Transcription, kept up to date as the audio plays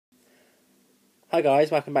Hi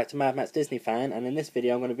guys, welcome back to Mad Matt's Disney Fan, and in this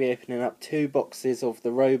video I'm going to be opening up 2 boxes of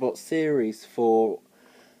the Robot series for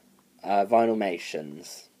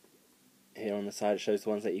Vinylmations. Here on the side it shows the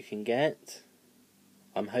ones that you can get.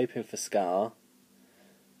 I'm hoping for Scar.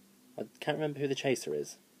 I can't remember who the chaser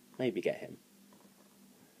is. Maybe get him.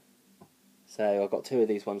 So I've got 2 of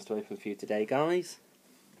these ones to open for you today, guys.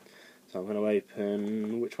 So I'm going to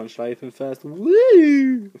open... which one should I open first?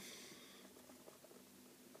 Woo!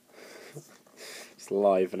 Just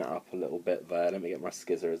liven it up a little bit there. Let me get my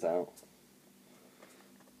skizzers out.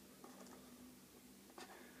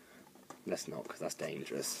 Let's not, because that's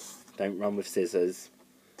dangerous. Don't run with scissors.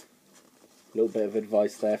 A little bit of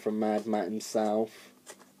advice there from Mad Matt himself.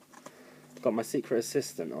 Got my secret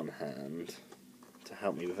assistant on hand to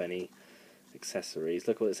help me with any accessories.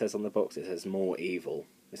 Look what it says on the box. It says more evil.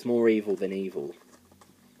 It's more evil than evil.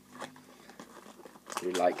 Do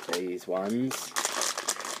you like these ones?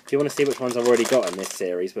 If you want to see which ones I've already got in this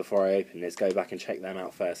series before I open this, go back and check them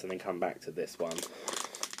out first and then come back to this one.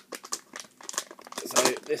 So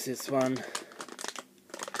this is one.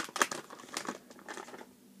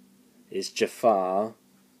 Is Jafar.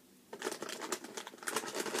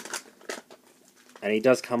 And he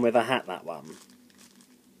does come with a hat, that one.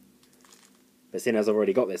 But seeing as I've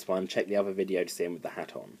already got this one, check the other video to see him with the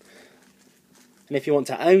hat on. And if you want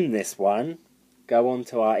to own this one, go on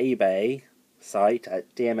to our eBay site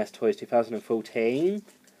at DMS Toys 2014,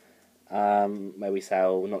 where we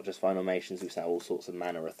sell not just Vinylmations, we sell all sorts of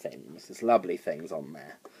manner of things. There's lovely things on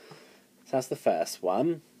there. So that's the first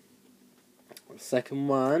one. The second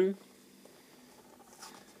one...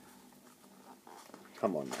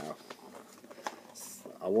 come on now.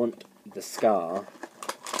 I want the Scar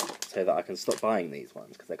so that I can stop buying these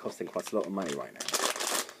ones because they're costing quite a lot of money right now.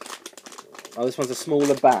 Oh, this one's a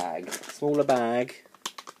smaller bag. Smaller bag.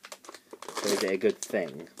 So is it a good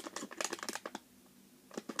thing?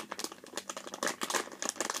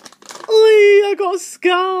 Oi! I got a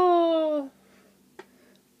Scar!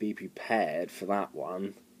 Be prepared for that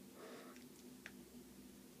one.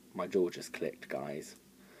 My jaw just clicked, guys.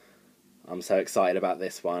 I'm so excited about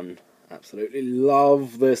this one. Absolutely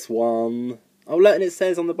love this one. Oh, look, and it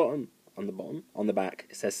says on the bottom, on the back,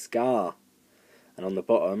 it says Scar. And on the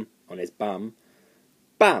bottom, on his bum,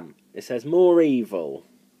 bam, it says more evil.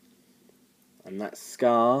 And that's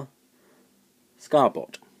Scarbot.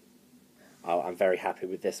 Oh, I'm very happy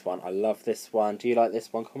with this one. I love this one. Do you like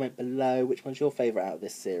this one? Comment below. Which one's your favourite out of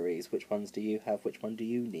this series? Which ones do you have? Which one do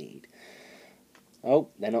you need? Oh,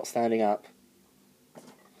 they're not standing up.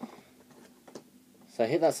 So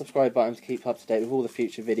hit that subscribe button to keep up to date with all the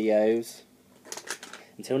future videos.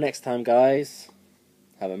 Until next time, guys,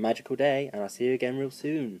 have a magical day, and I'll see you again real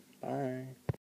soon. Bye.